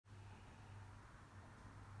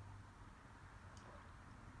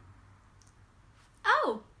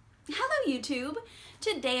Hello YouTube!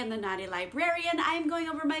 Today in the Naughty Librarian I am going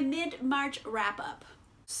over my mid-March wrap-up.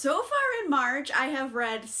 So far in March I have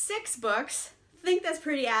read 6 books. I think that's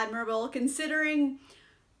pretty admirable considering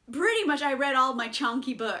pretty much I read all my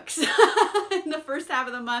chonky books. In the first half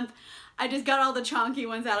of the month I just got all the chonky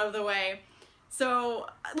ones out of the way. So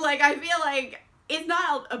like I feel like it's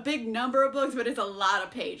not a big number of books, but it's a lot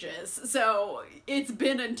of pages, so it's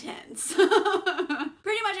been intense.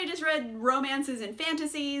 Pretty much I just read romances and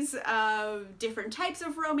fantasies, different types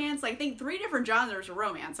of romance, like I think 3 different genres of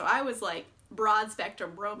romance, so I was like broad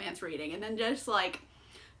spectrum romance reading, and then just like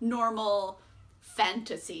normal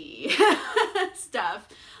fantasy stuff,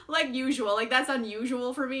 like usual, like that's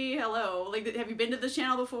unusual for me, hello, like have you been to this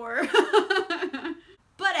channel before?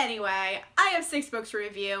 But anyway, I have 6 books to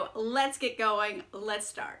review. Let's get going. Let's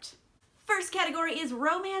start. First category is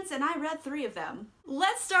romance, and I read 3 of them.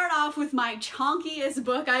 Let's start off with my chonkiest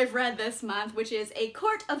book I've read this month, which is A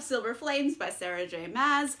Court of Silver Flames by Sarah J.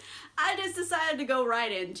 Maas. I just decided to go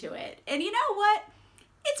right into it. And you know what?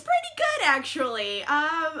 It's pretty good, actually.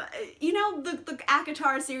 You know, the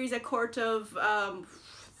ACOTAR series, A Court of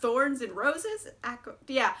Thorns and Roses?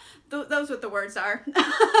 Yeah, those what the words are.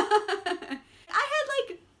 I had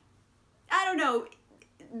like, I don't know,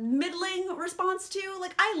 middling response to.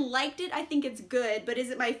 Like, I liked it, I think it's good, but is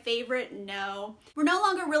it my favorite? No. We're no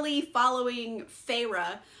longer really following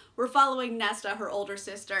Feyre, we're following Nesta, her older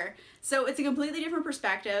sister. So it's a completely different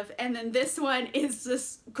perspective, and then this one is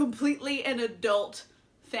just completely an adult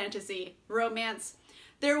fantasy romance.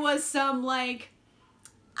 There was some like,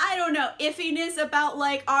 I don't know, iffiness about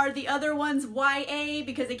like, are the other ones YA?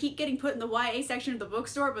 Because they keep getting put in the YA section of the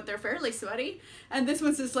bookstore, but they're fairly smutty. And this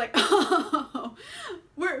one's just like, oh,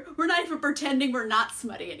 we're not even pretending we're not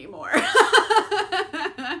smutty anymore.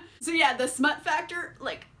 So yeah, the smut factor,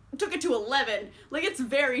 like, took it to 11. Like, it's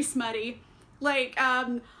very smutty. Like,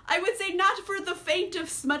 I would say not for the faint of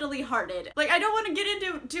smuttily hearted. Like, I don't want to get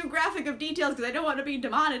into too graphic of details because I don't want to be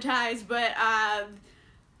demonetized, but,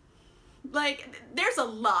 like, there's a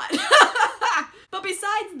lot. But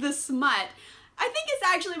besides the smut, I think it's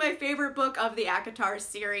actually my favorite book of the ACOTAR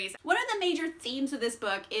series. One of the major themes of this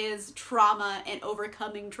book is trauma and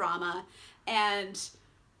overcoming trauma and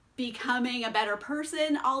becoming a better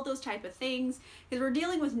person, all those type of things. Because we're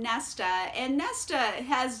dealing with Nesta, and Nesta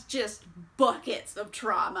has just buckets of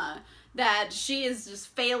trauma that she is just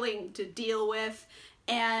failing to deal with,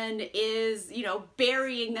 and is, you know,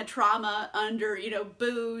 burying the trauma under, you know,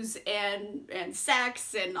 booze and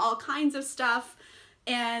sex and all kinds of stuff.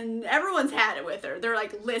 And everyone's had it with her. They're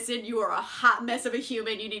like, listen, you are a hot mess of a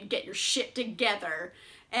human. You need to get your shit together.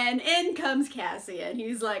 And in comes Cassian.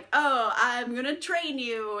 He's like, oh, I'm gonna train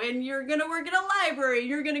you, and you're gonna work in a library.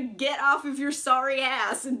 You're gonna get off of your sorry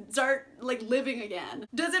ass and start, like, living again.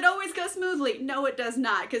 Does it always go smoothly? No, it does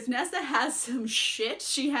not, because Nesta has some shit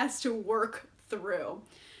she has to work through.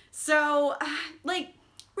 So, like,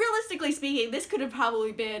 realistically speaking, this could have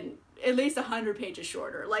probably been at least 100 pages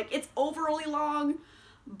shorter. Like, it's overly long,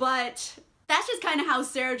 but that's just kind of how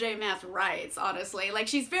Sarah J. Maas writes, honestly. Like,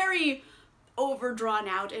 she's very overdrawn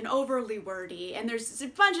out and overly wordy, and there's a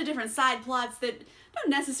bunch of different side plots that don't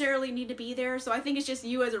necessarily need to be there, so I think it's just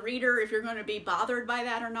you as a reader if you're going to be bothered by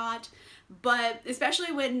that or not. But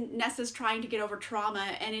especially when Nesta's trying to get over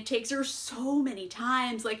trauma, and it takes her so many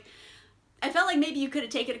times, like, I felt like maybe you could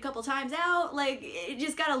have taken a couple times out, like, it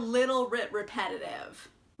just got a little bit repetitive.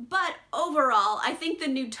 But overall, I think the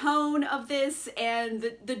new tone of this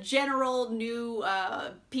and the general new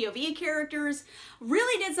POV characters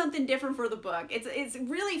really did something different for the book. It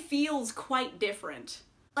really feels quite different.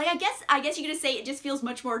 Like, I guess you could just say it just feels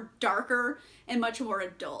much more darker and much more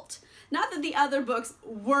adult. Not that the other books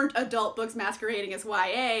weren't adult books masquerading as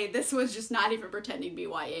YA, this was just not even pretending to be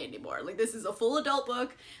YA anymore. Like, this is a full adult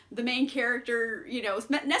book. The main character, you know,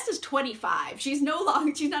 Nesta's 25. She's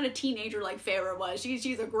not a teenager like Feyre was.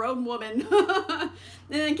 She's a grown woman. And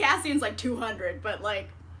then Cassian's like 200, but like,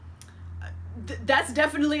 that's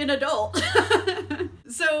definitely an adult.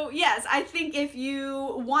 So yes, I think if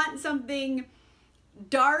you want something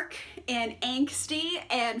dark and angsty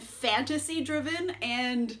and fantasy driven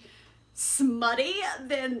and smutty,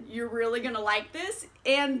 then you're really gonna like this.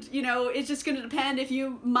 And, you know, it's just gonna depend if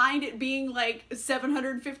you mind it being like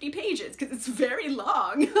 750 pages, because it's very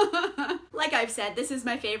long. Like I've said, this is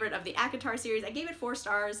my favorite of the ACOTAR series. I gave it 4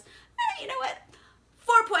 stars. You know what?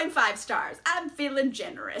 4.5 stars. I'm feeling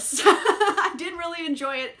generous. I did really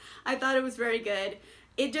enjoy it. I thought it was very good.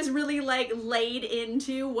 It just really like laid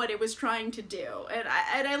into what it was trying to do. And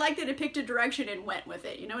I liked that it picked a direction and went with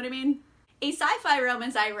it. You know what I mean? A sci-fi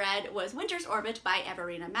romance I read was Winter's Orbit by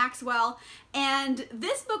Everina Maxwell, and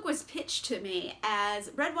this book was pitched to me as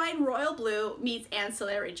Red Wine Royal Blue meets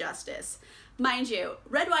Ancillary Justice. Mind you,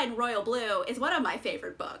 Red Wine Royal Blue is one of my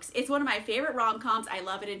favorite books. It's one of my favorite rom-coms. I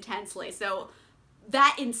love it intensely. So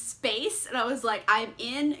that in space, and I was like, I'm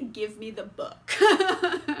in, give me the book.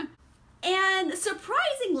 And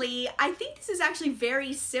surprisingly, I think this is actually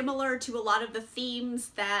very similar to a lot of the themes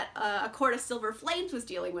that A Court of Silver Flames was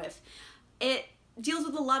dealing with. It deals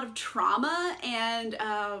with a lot of trauma and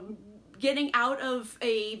getting out of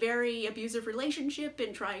a very abusive relationship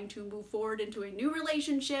and trying to move forward into a new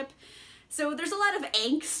relationship. So there's a lot of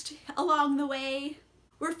angst along the way.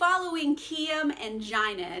 We're following Kiem and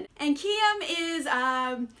Jinen. And Kiem is,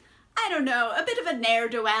 I don't know, a bit of a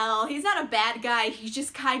ne'er-do-well. He's not a bad guy, he's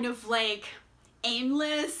just kind of like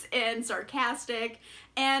aimless and sarcastic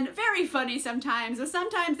and very funny sometimes, but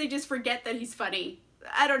sometimes they just forget that he's funny.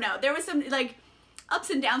 I don't know, there was some like ups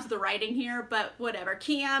and downs with the writing here, but whatever.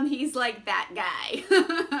 Kiem, he's like that guy.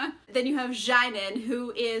 Then you have Jinen,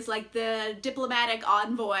 who is like the diplomatic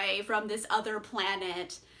envoy from this other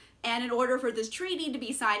planet. And in order for this treaty to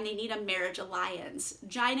be signed, they need a marriage alliance.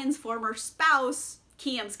 Jinen's former spouse,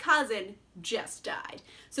 Kiem's cousin, just died.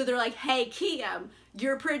 So they're like, hey Kiem,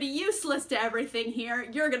 you're pretty useless to everything here.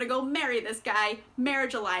 You're gonna go marry this guy.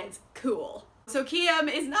 Marriage alliance, cool. So Kiem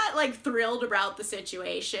is not like thrilled about the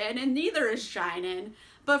situation, and neither is Jinen,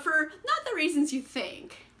 but for not the reasons you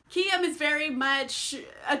think. Kiem is very much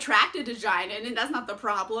attracted to Jinen, and that's not the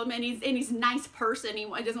problem, and he's a nice person. He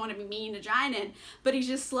doesn't want to be mean to Jinen, but he's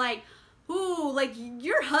just like, ooh, like,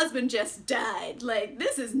 your husband just died. Like,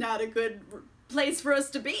 this is not a good place for us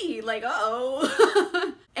to be. Like,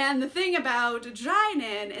 uh-oh. And the thing about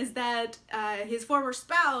Jinen is that his former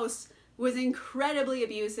spouse was incredibly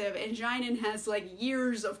abusive, and Jinen has like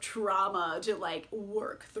years of trauma to like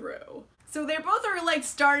work through. So they both are like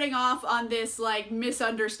starting off on this like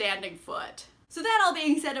misunderstanding foot. So that all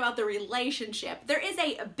being said about the relationship, there is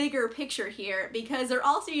a bigger picture here because they're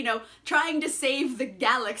also, you know, trying to save the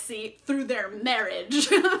galaxy through their marriage.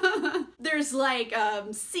 There's like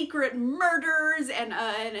secret murders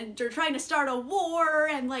and they're trying to start a war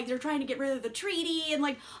and like they're trying to get rid of the treaty and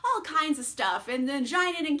like all kinds of stuff. And then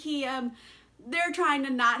Jinen and Kiem, they're trying to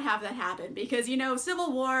not have that happen because, you know,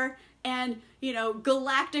 civil war and, you know,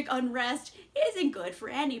 galactic unrest isn't good for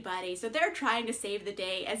anybody, so they're trying to save the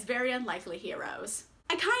day as very unlikely heroes.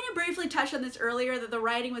 I kind of briefly touched on this earlier, that the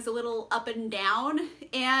writing was a little up and down,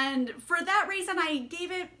 and for that reason I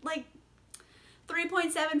gave it like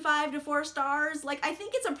 3.75 to 4 stars. Like, I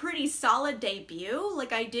think it's a pretty solid debut.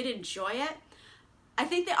 Like, I did enjoy it. I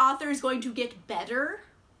think the author is going to get better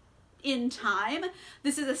in time.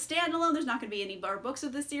 This is a standalone, there's not going to be any more books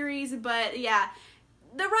of the series, but yeah.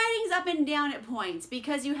 The writing's up and down at points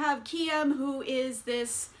because you have Kiem, who is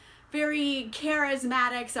this very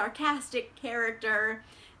charismatic, sarcastic character,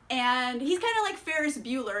 and he's kind of like Ferris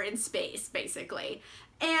Bueller in space, basically.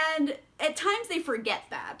 And at times they forget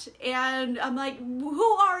that, and I'm like, who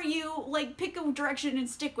are you? Like, pick a direction and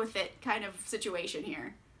stick with it kind of situation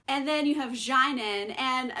here. And then you have Jinen,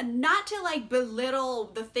 and not to like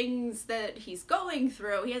belittle the things that he's going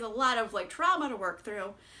through, he has a lot of like trauma to work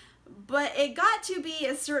through, but it got to be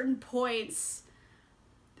at certain points,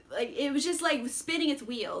 like, it was just like spinning its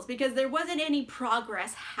wheels because there wasn't any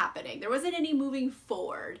progress happening. There wasn't any moving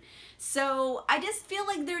forward. So I just feel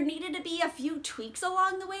like there needed to be a few tweaks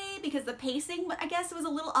along the way because the pacing, I guess, was a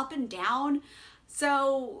little up and down.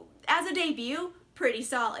 So as a debut, pretty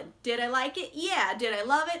solid. Did I like it? Yeah. Did I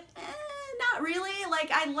love it? Not really. Like,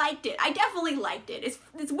 I liked it. I definitely liked it.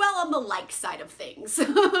 It's well on the like side of things.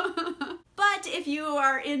 But if you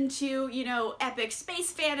are into, you know, epic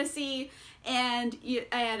space fantasy and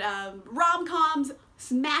rom-coms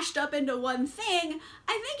smashed up into one thing,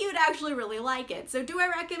 I think you'd actually really like it. So do I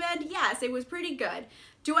recommend? Yes, it was pretty good.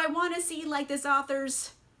 Do I want to see like this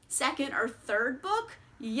author's second or third book?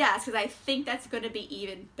 Yes, because I think that's going to be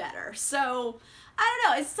even better. So I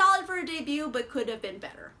don't know, it's solid for a debut, but could have been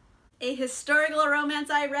better. A historical romance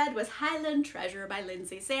I read was Highland Treasure by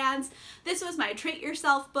Lindsay Sands. This was my treat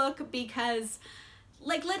yourself book because,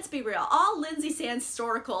 like, let's be real, all Lindsay Sands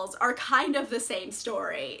historicals are kind of the same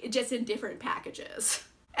story, just in different packages.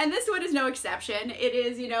 And this one is no exception. It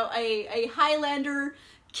is, you know, a Highlander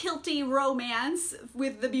kilty romance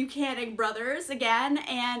with the Buchanan brothers again,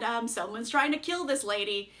 and someone's trying to kill this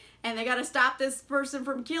lady, and they gotta stop this person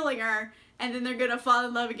from killing her, and then they're gonna fall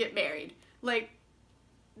in love and get married. Like,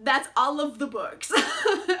 That's all of the books.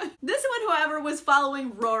 This one, however, was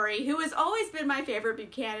following Rory, who has always been my favorite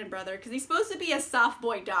Buchanan brother because he's supposed to be a soft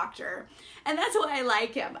boy doctor. And that's why I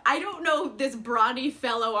like him. I don't know this brawny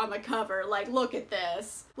fellow on the cover. Like, look at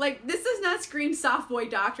this. Like, this does not scream soft boy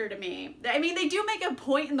doctor to me. I mean, they do make a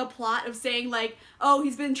point in the plot of saying, like, oh,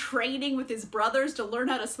 he's been training with his brothers to learn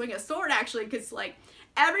how to swing a sword, actually, because, like,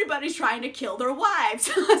 everybody's trying to kill their wives.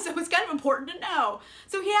 So it's kind of important to know.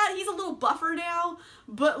 So he's a little buffer now,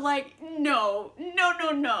 but like, no.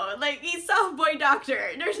 Like, he's soft boy doctor.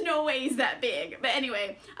 There's no way he's that big. But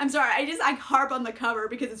anyway, I'm sorry. I harp on the cover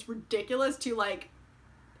because it's ridiculous to like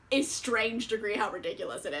a strange degree how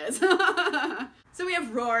ridiculous it is. So we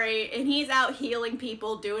have Rory, and he's out healing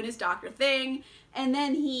people, doing his doctor thing. And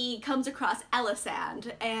then he comes across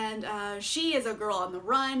Elisand, and she is a girl on the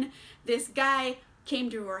run. This guy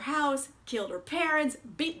came to her house, killed her parents,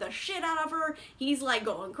 beat the shit out of her. He's like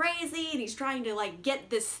going crazy, and he's trying to like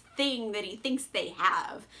get this thing that he thinks they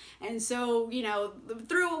have. And so, you know,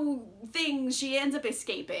 through things, she ends up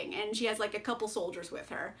escaping, and she has like a couple soldiers with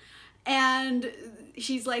her. And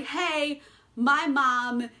she's like, hey, my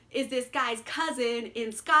mom is this guy's cousin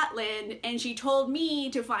in Scotland, and she told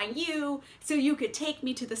me to find you so you could take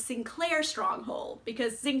me to the Sinclair stronghold,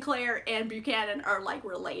 because Sinclair and Buchanan are like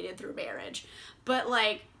related through marriage. But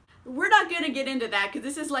like, we're not gonna get into that because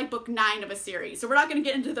this is like book 9 of a series, so we're not gonna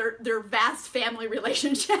get into their vast family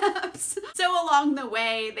relationships. So along the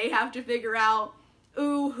way, they have to figure out,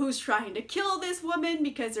 ooh, who's trying to kill this woman,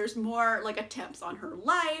 because there's more like attempts on her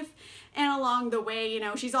life. And along the way, you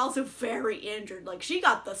know, she's also very injured. Like, she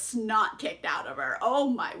got the snot kicked out of her. Oh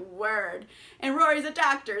my word. And Rory's a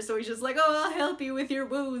doctor, so he's just like, oh, I'll help you with your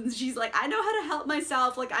wounds. She's like, I know how to help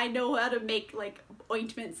myself. Like, I know how to make like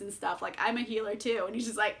ointments and stuff. Like, I'm a healer too. And he's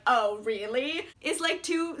just like, oh, really? It's like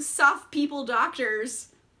two soft people doctors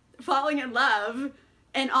falling in love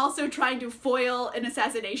and also trying to foil an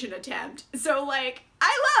assassination attempt. So like,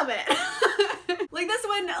 I love it. Like, this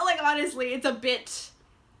one, like, honestly, it's a bit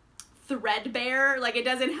threadbare. Like, it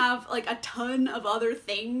doesn't have like a ton of other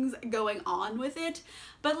things going on with it,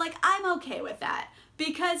 but like, I'm okay with that,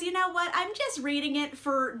 because you know what, I'm just reading it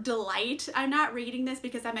for delight. I'm not reading this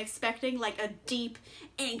because I'm expecting like a deep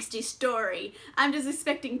angsty story. I'm just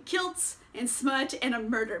expecting kilts and smut and a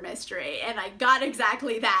murder mystery, and I got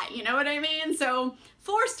exactly that, you know what I mean? So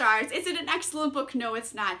 4 stars. Is it an excellent book? No,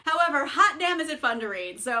 it's not. However, hot damn is it fun to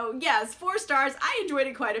read. So yes, 4 stars. I enjoyed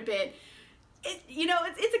it quite a bit. You know,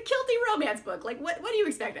 it's a kilty romance book. Like, what do you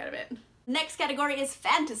expect out of it? Next category is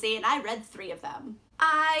fantasy, and I read 3 of them.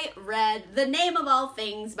 I read The Name of All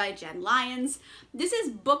Things by Jen Lyons. This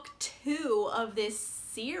is book 2 of this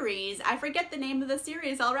series. I forget the name of the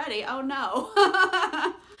series already. Oh no.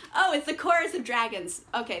 Oh, it's The Chorus of Dragons.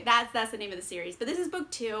 Okay, that's the name of the series. But this is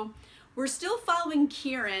book 2. We're still following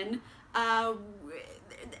Kieran,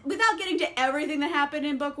 without getting to everything that happened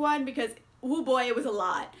in book 1, because, oh boy, it was a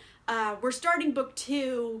lot. We're starting book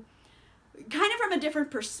 2 kind of from a different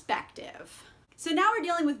perspective. So now we're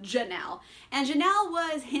dealing with Janelle, and Janelle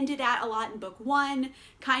was hinted at a lot in book 1,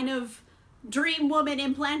 kind of dream woman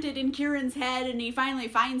implanted in Kieran's head, and he finally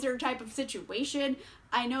finds her type of situation.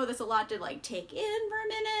 I know that's a lot to like take in for a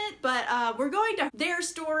minute, but we're going to their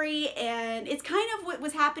story, and it's kind of what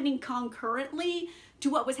was happening concurrently to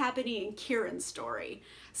what was happening in Kieran's story.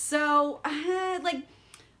 So like,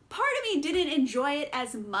 part of me didn't enjoy it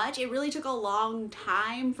as much. It really took a long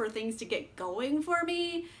time for things to get going for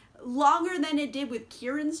me. Longer than it did with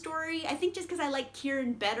Kieran's story. I think just because I like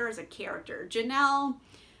Kieran better as a character. Janelle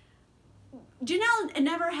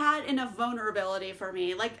never had enough vulnerability for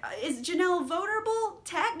me. Like, is Janelle vulnerable?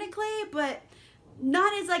 Technically, but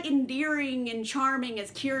not as like endearing and charming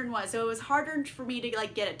as Kieran was. So it was harder for me to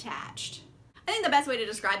like get attached. I think the best way to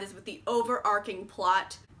describe this with the overarching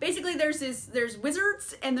plot. Basically, there's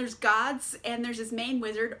wizards and there's gods, and there's this main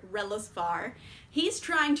wizard, Relisvar. He's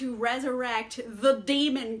trying to resurrect the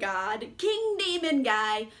demon god, King Demon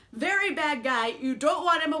Guy, very bad guy. You don't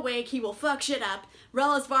want him awake, he will fuck shit up.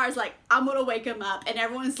 Relisvar is like, I'm gonna wake him up, and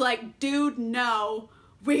everyone's like, dude, no,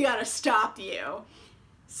 we gotta stop you.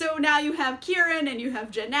 So now you have Kieran, and you have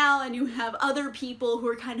Janelle, and you have other people who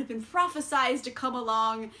are kind of been prophesized to come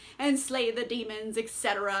along and slay the demons,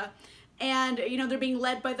 etc. And, you know, they're being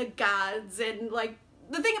led by the gods, and like,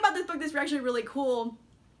 the thing about this book that's actually really cool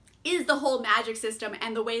is the whole magic system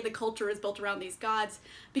and the way the culture is built around these gods,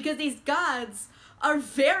 because these gods are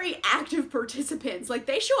very active participants. Like,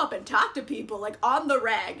 they show up and talk to people, like, on the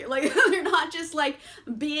reg. Like, they're not just, like,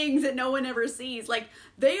 beings that no one ever sees. Like,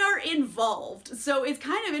 they are involved. So it's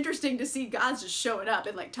kind of interesting to see gods just showing up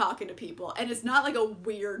and, like, talking to people. And it's not, like, a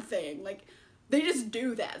weird thing. Like, they just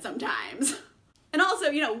do that sometimes. And also,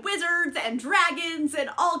 you know, wizards and dragons and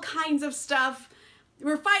all kinds of stuff.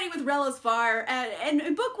 We're fighting with Relosvar, and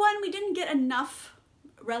in book one, we didn't get enough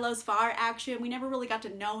Relosvar action. We never really got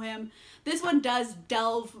to know him. This one does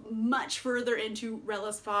delve much further into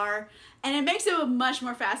Relosvar, and it makes him a much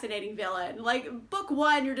more fascinating villain. Like, book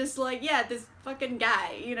one, you're just like, yeah, this fucking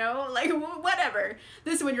guy, you know? Like, whatever.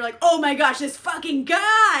 This one, you're like, oh my gosh, this fucking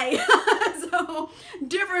guy! So,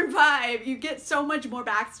 different vibe. You get so much more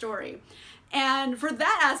backstory. And for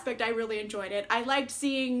that aspect, I really enjoyed it. I liked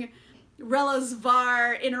seeing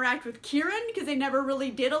Relosvar interact with Kieran, because they never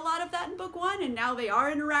really did a lot of that in book one, and now they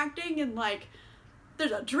are interacting, and like,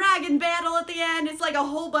 there's a dragon battle at the end. It's like a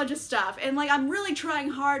whole bunch of stuff, and like, I'm really trying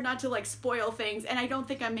hard not to like spoil things, and I don't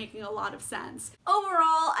think I'm making a lot of sense.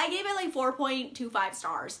 Overall, I gave it like 4.25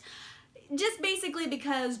 stars. Just basically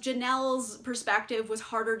because Janelle's perspective was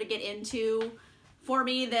harder to get into for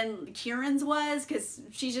me than Kieran's was, because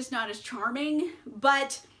she's just not as charming,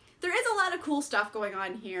 but there is a lot of cool stuff going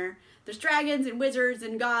on here. There's dragons and wizards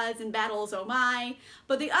and gods and battles, oh my.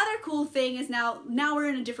 But the other cool thing is now we're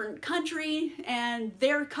in a different country, and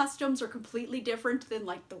their customs are completely different than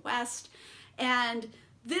like the West. And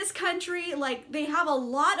this country, like, they have a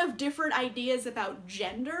lot of different ideas about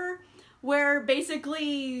gender, where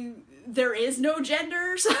basically there is no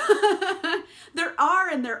genders. There are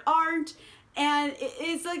and there aren't. And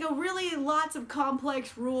it's like a really lots of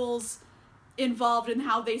complex rules involved in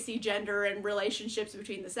how they see gender and relationships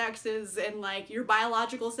between the sexes, and like, your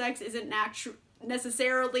biological sex isn't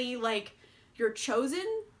necessarily like your chosen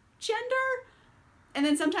gender, and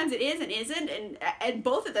then sometimes it is and isn't, and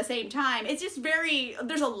both at the same time. It's just very,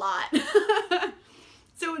 there's a lot.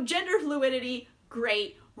 So gender fluidity,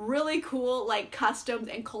 great. Really cool, like, customs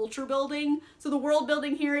and culture building. So the world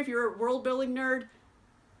building here, if you're a world building nerd,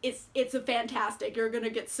 it's a fantastic. You're gonna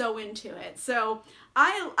get so into it. So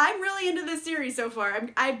I'm really into this series so far.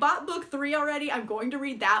 I bought book 3 already. I'm going to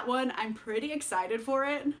read that one. I'm pretty excited for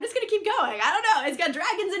it. I'm just gonna keep going. I don't know. It's got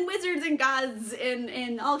dragons and wizards and gods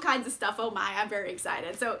and all kinds of stuff. Oh my, I'm very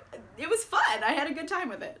excited. So it was fun. I had a good time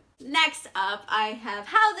with it. Next up, I have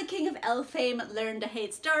How the King of Elfhame Learned to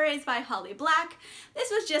Hate Stories by Holly Black.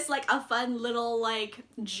 This was just like a fun little like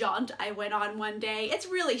jaunt I went on one day. It's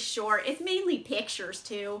really short. It's mainly pictures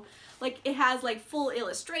too. Like, it has like full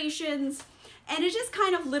illustrations, and it's just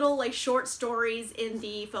kind of little like short stories in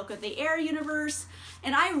the Folk of the Air universe.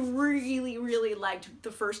 And I really, really liked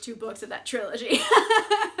the first 2 books of that trilogy.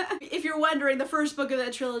 If you're wondering, the first book of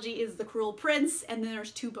that trilogy is The Cruel Prince, and then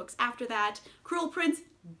there's 2 books after that. Cruel Prince,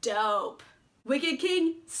 dope. Wicked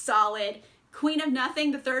King, solid. Queen of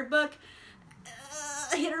Nothing, the 3rd book,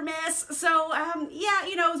 hit or miss. So, yeah,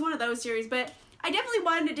 you know, it was one of those series, but I definitely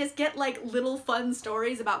wanted to just get like little fun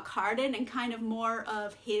stories about Cardan and kind of more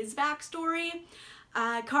of his backstory.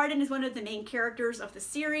 Cardan is one of the main characters of the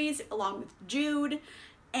series, along with Jude.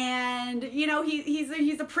 And, you know,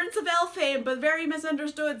 he's a prince of Elfhame, but very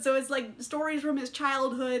misunderstood. So it's like stories from his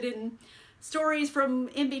childhood and stories from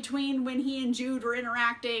in between when he and Jude were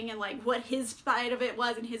interacting, and like what his side of it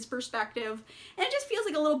was and his perspective. And it just feels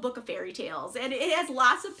like a little book of fairy tales. And it has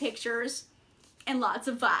lots of pictures and lots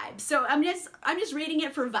of vibes. So I'm just reading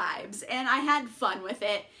it for vibes, and I had fun with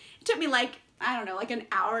it. It took me like, I don't know, like an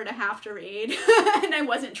hour and a half to read, and I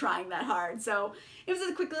wasn't trying that hard. So it was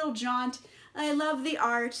a quick little jaunt. I love the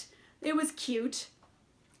art. It was cute.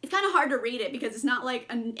 It's kind of hard to read it because it's not like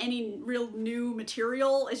any real new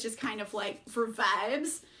material. It's just kind of like for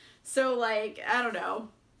vibes. So like, I don't know,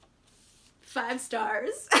 5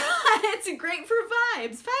 stars. It's great for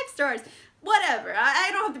vibes. 5 stars. Whatever. I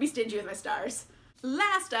don't have to be stingy with my stars.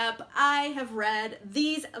 Last up, I have read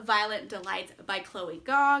These Violent Delights by Chloe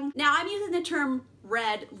Gong. Now, I'm using the term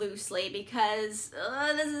read loosely because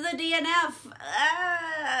this is a DNF.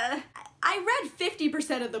 I read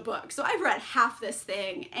 50% of the book, so I've read half this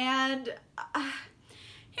thing, and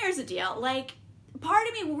here's the deal. Like, part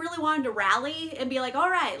of me really wanted to rally and be like,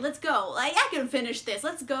 all right, let's go. Like, I can finish this,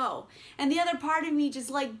 let's go. And the other part of me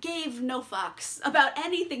just like gave no fucks about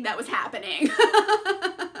anything that was happening.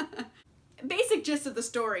 Basic gist of the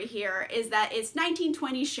story here is that it's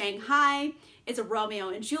 1920s Shanghai. It's a Romeo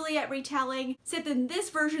and Juliet retelling. Except in this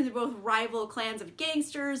version, they're both rival clans of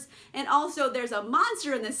gangsters, and also there's a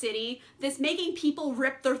monster in the city that's making people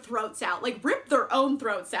rip their throats out. Like, rip their own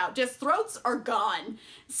throats out. Just throats are gone.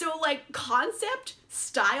 So, like, concept,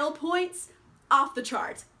 style points, off the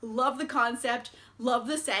charts. Love the concept, love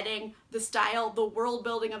the setting, the style, the world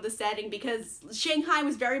building of the setting, because Shanghai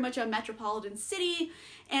was very much a metropolitan city,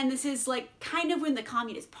 and this is like kind of when the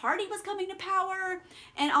Communist Party was coming to power,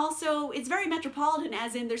 and also it's very metropolitan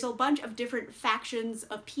as in there's a bunch of different factions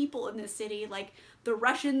of people in this city, like The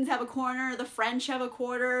Russians have a corner, the French have a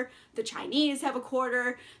quarter, the Chinese have a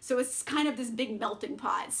quarter, so it's kind of this big melting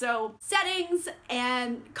pot. So settings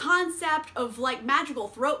and concept of like magical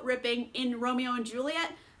throat ripping in Romeo and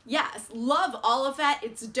Juliet, yes, love all of that.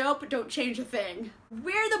 It's dope, don't change a thing.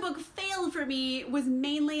 Where the book failed for me was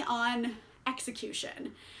mainly on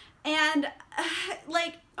execution. And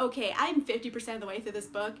like, okay, I'm 50% of the way through this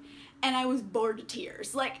book and I was bored to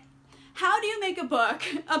tears. Like, how do you make a book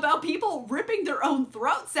about people ripping their own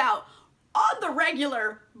throats out on the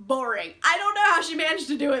regular? Boring. I don't know how she managed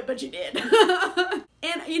to do it, but she did.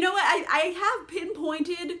 And you know what? I have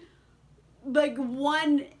pinpointed like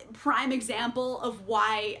one prime example of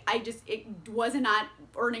why it was not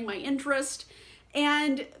earning my interest.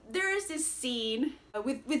 And there is this scene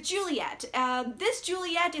with Juliet. This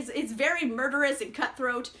Juliet is very murderous and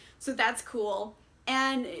cutthroat, so that's cool.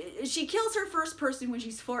 And she kills her first person when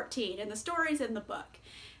she's 14, and the story's in the book.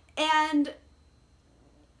 And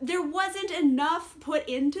there wasn't enough put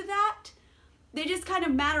into that. They just kind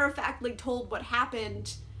of matter-of-factly told what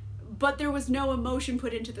happened, but there was no emotion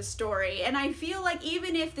put into the story. And I feel like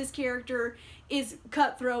even if this character is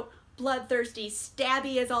cutthroat, bloodthirsty,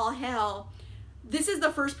 stabby as all hell, this is the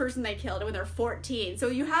first person they killed when they're 14. So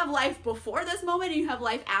you have life before this moment and you have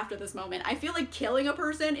life after this moment. I feel like killing a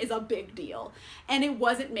person is a big deal, and it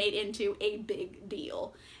wasn't made into a big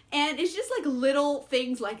deal. And it's just like little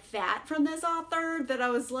things like that from this author that I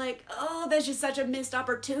was like, oh, that's just such a missed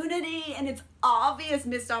opportunity, and it's obvious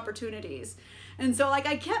missed opportunities. And so like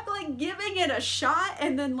I kept like giving it a shot,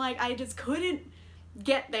 and then like I just couldn't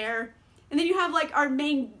get there. And then you have like our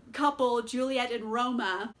main couple, Juliet and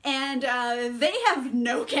Roma, and they have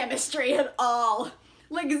no chemistry at all.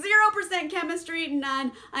 Like 0% chemistry,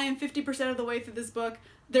 none. I am 50% of the way through this book.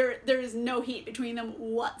 There is no heat between them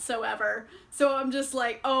whatsoever. So I'm just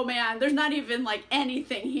like, oh man, there's not even like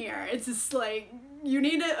anything here. It's just like, you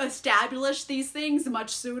need to establish these things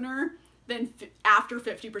much sooner than after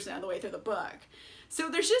 50% of the way through the book. So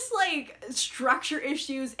there's just like structure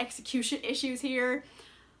issues, execution issues here.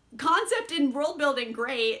 Concept and world building,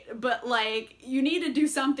 great, but like you need to do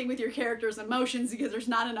something with your characters' emotions because there's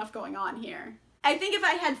not enough going on here. I think if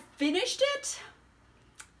I had finished it,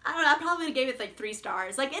 I don't know, I probably would have gave it like 3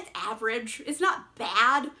 stars. Like, it's average. It's not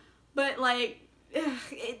bad, but like,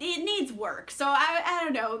 it needs work. So I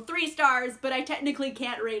don't know, 3 stars, but I technically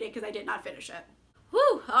can't rate it because I did not finish it.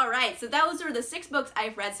 Whew, alright, so those are the 6 books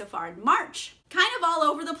I've read so far in March. Kind of all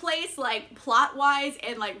over the place, like plot-wise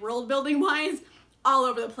and like world-building-wise. All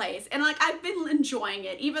over the place, and like I've been enjoying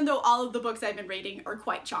it, even though all of the books I've been reading are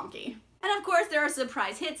quite chunky. And of course there are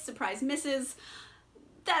surprise hits, surprise misses.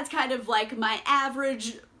 That's kind of like my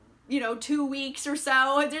average, you know, 2 weeks or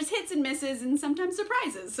so. There's hits and misses and sometimes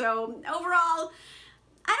surprises. So overall,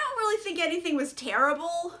 I don't really think anything was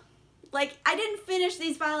terrible. Like, I didn't finish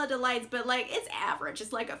these Violet Delights, but like it's average.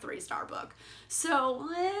 It's like a 3-star book. So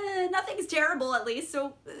nothing's terrible, at least.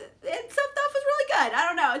 So and some stuff was really good. I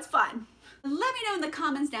don't know, it's fun. Let me know in the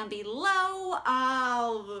comments down below,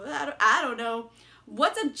 I don't know,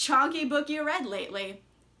 what's a chonky book you read lately?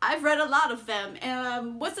 I've read a lot of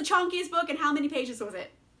them. What's the chonkiest book and how many pages was it?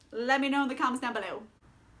 Let me know in the comments down below.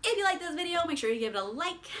 If you like this video, make sure you give it a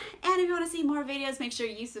like, and if you want to see more videos, make sure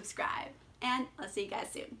you subscribe. And I'll see you guys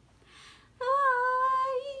soon. Bye!